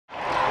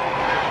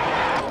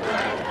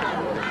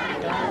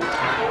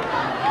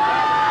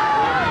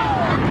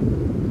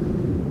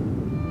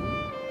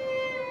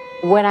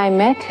when I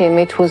met him,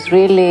 it was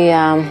really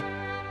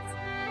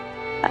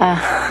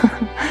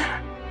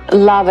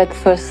love at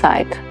first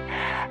sight.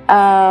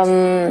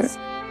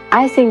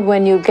 I think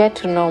when you get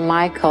to know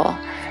Michael,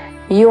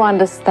 you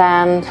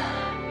understand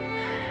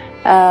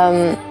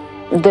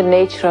the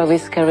nature of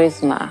his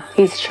charisma.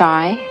 He's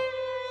shy,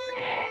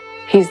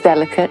 he's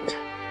delicate,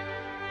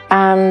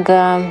 and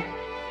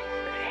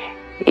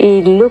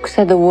he looks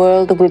at the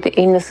world with the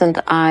innocent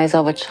eyes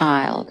of a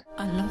child.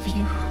 I love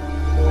you.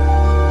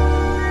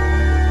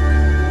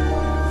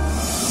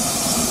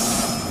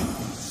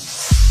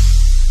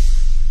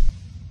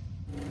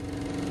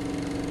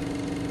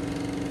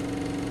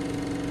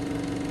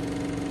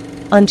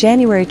 On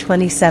January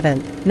 27,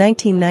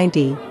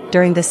 1990,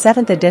 during the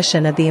 7th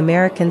edition of the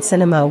American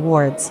Cinema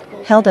Awards,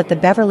 held at the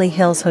Beverly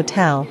Hills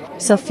Hotel,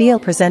 Sophia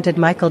presented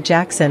Michael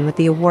Jackson with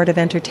the Award of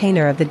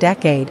Entertainer of the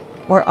Decade,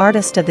 or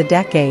Artist of the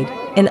Decade,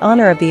 in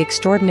honor of the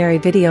extraordinary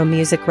video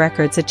music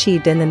records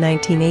achieved in the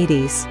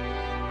 1980s.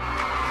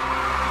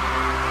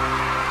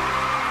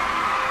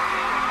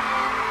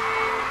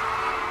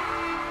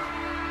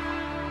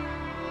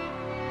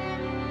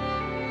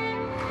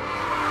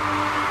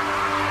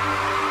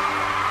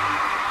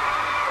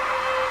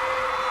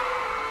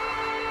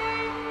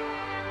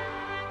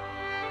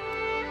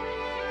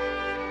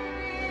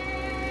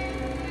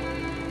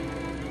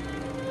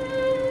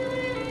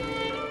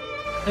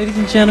 Ladies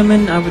and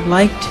gentlemen, I would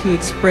like to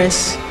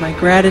express my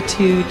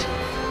gratitude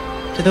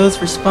to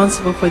those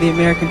responsible for the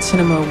American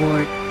Cinema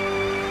Award.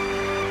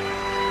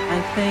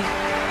 I thank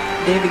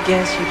David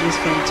Guest, you're just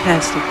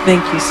fantastic.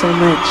 Thank you so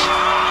much.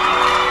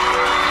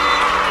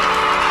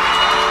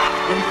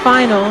 And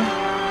final,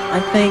 I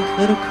thank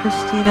little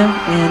Christina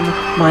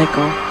and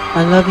Michael.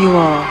 I love you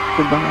all.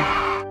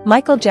 Goodbye.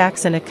 Michael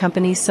Jackson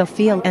accompanies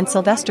Sophia and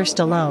Sylvester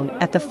Stallone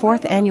at the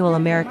 4th Annual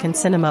American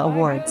Cinema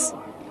Awards.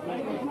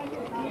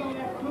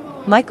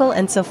 Michael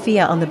and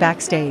Sophia on the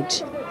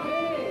backstage.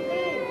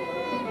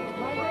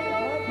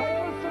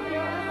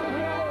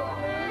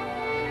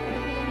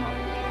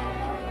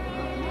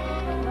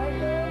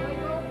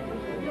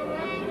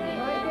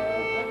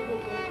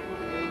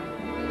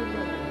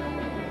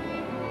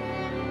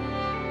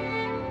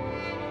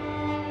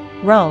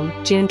 Rome,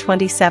 June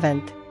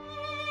 27th.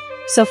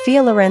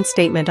 Sophia Loren's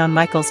statement on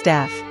Michael's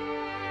death.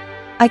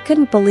 I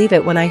couldn't believe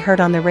it when I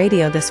heard on the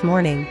radio this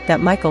morning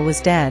that Michael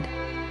was dead.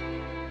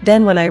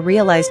 Then when I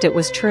realized it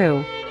was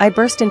true, I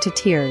burst into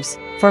tears.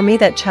 For me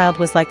that child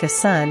was like a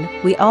son,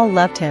 we all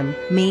loved him,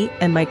 me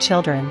and my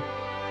children.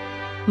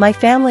 My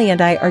family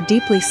and I are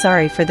deeply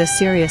sorry for this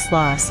serious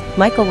loss.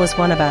 Michael was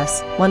one of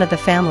us, one of the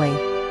family.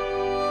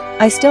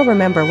 I still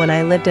remember when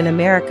I lived in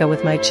America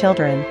with my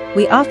children,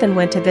 we often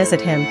went to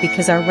visit him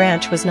because our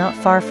ranch was not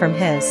far from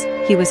his.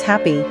 He was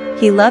happy,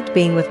 he loved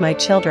being with my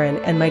children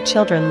and my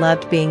children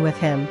loved being with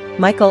him.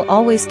 Michael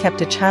always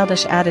kept a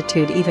childish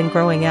attitude even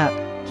growing up.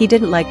 He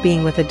didn't like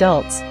being with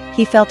adults,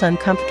 he felt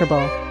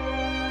uncomfortable.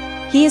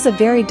 He is a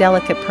very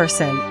delicate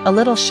person, a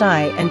little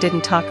shy and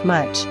didn't talk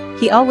much.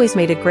 He always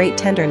made a great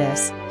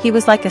tenderness, he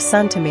was like a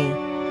son to me.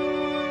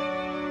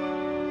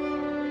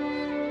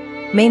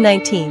 May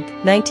 19,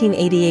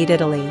 1988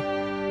 Italy.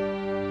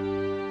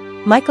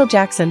 Michael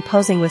Jackson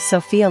posing with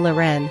Sophia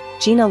Loren,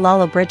 Gina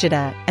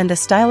Lollobrigida, and the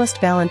stylist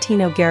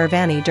Valentino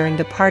Garavani during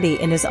the party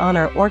in his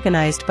honor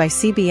organized by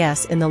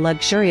CBS in the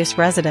luxurious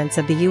residence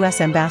of the U.S.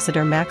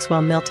 Ambassador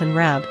Maxwell Milton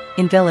Rabb,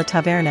 in Villa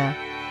Taverna,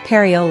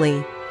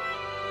 Parioli.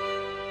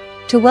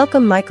 To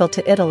welcome Michael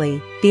to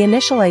Italy, the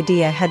initial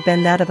idea had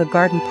been that of a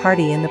garden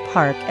party in the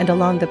park and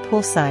along the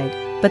poolside,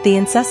 but the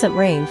incessant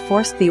rain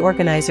forced the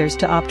organizers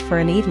to opt for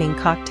an evening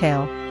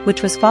cocktail,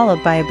 which was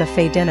followed by a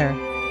buffet dinner.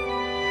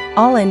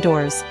 All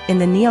indoors, in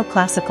the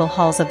neoclassical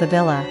halls of the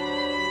villa.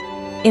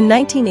 In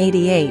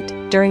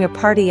 1988, during a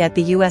party at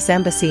the U.S.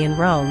 Embassy in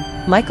Rome,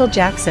 Michael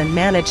Jackson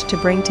managed to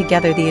bring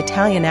together the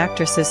Italian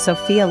actresses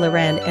Sophia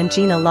Loren and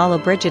Gina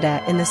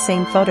Lollobrigida in the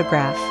same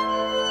photograph.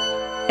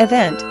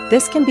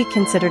 This can be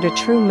considered a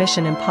true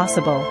mission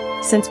impossible,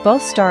 since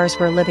both stars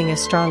were living a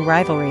strong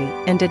rivalry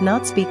and did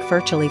not speak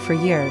virtually for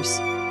years.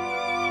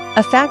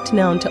 A fact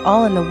known to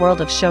all in the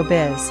world of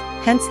showbiz,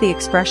 hence the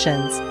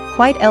expressions,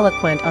 quite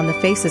eloquent on the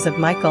faces of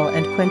Michael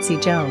and Quincy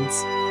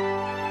Jones.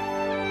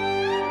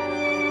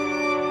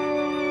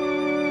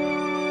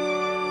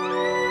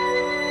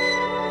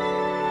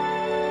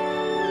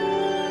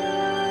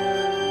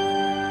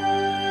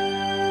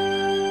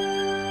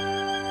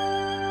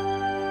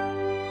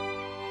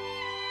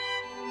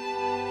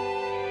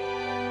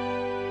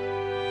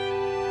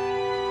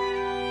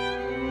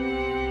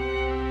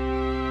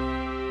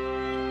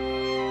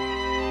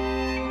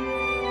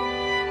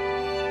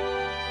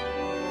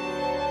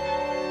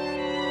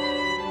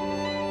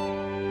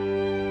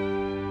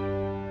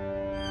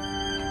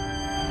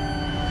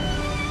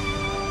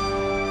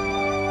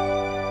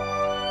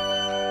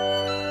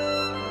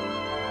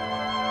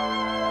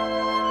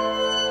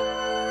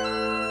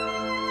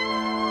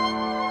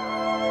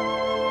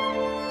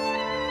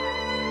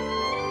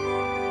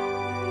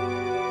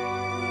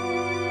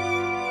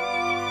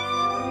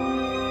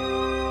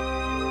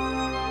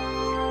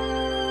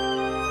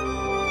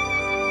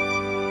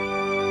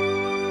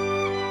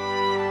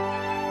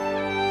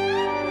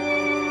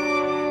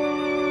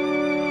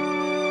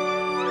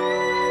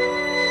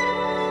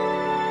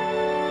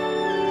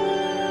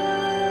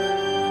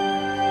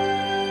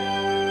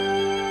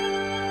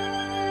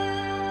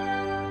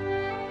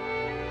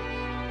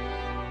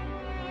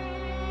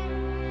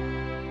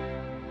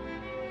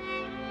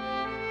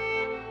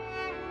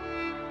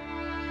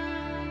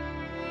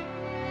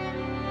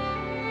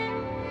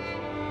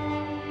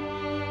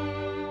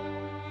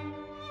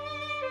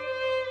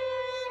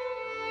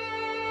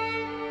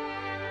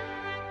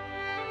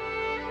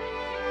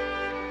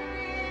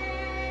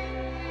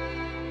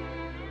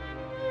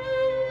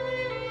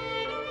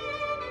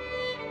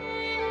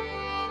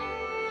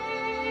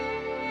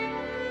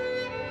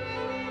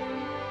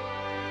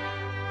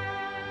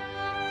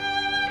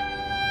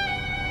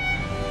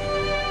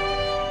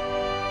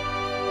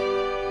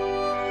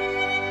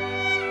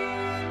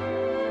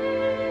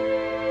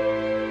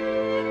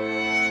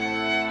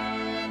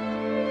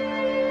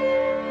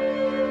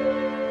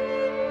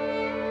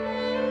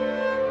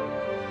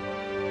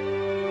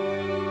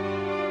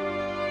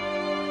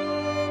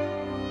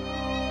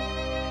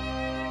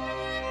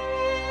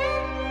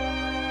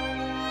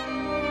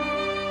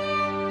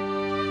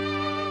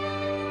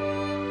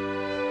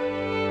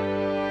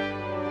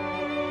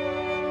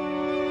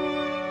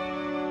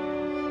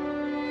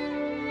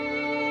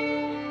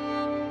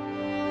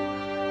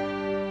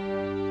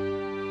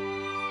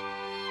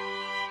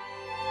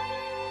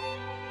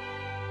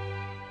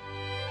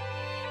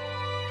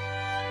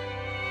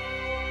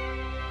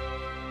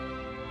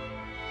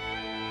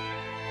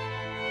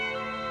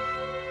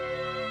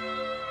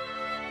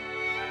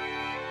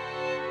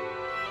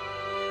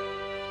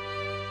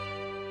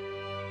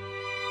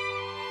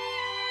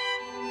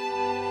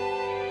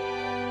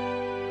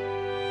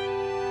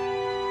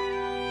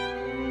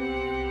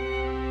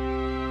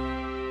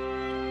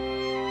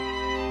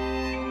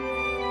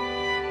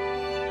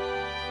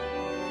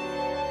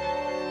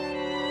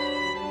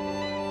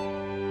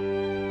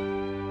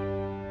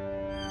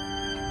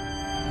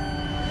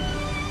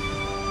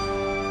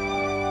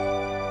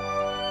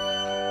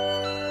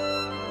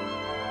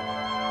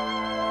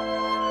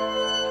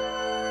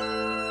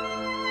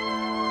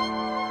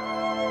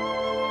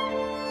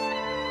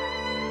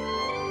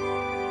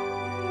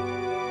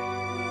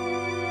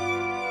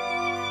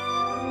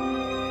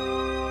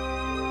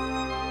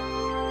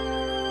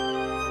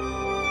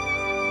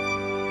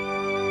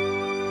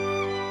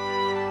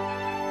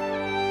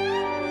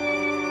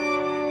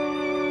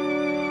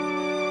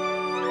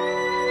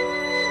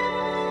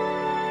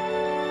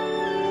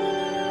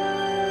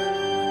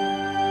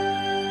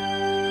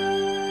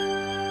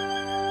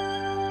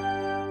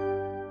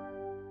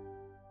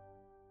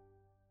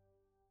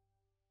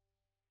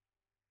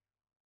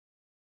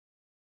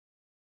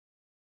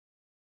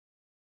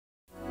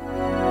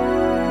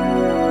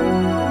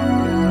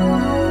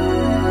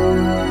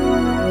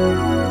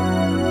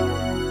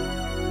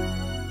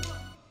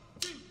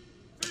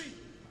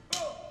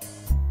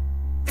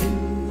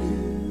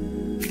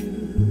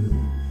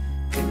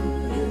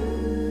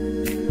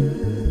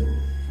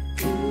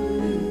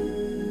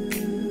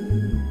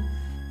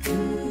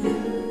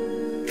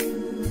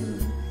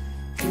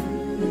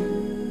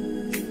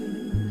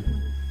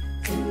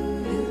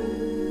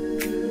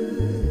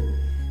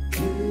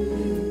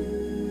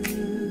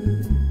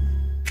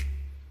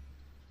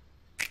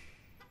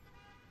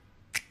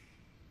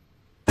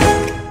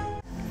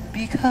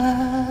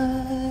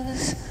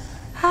 because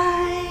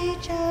I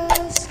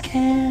just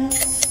can't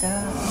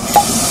stop.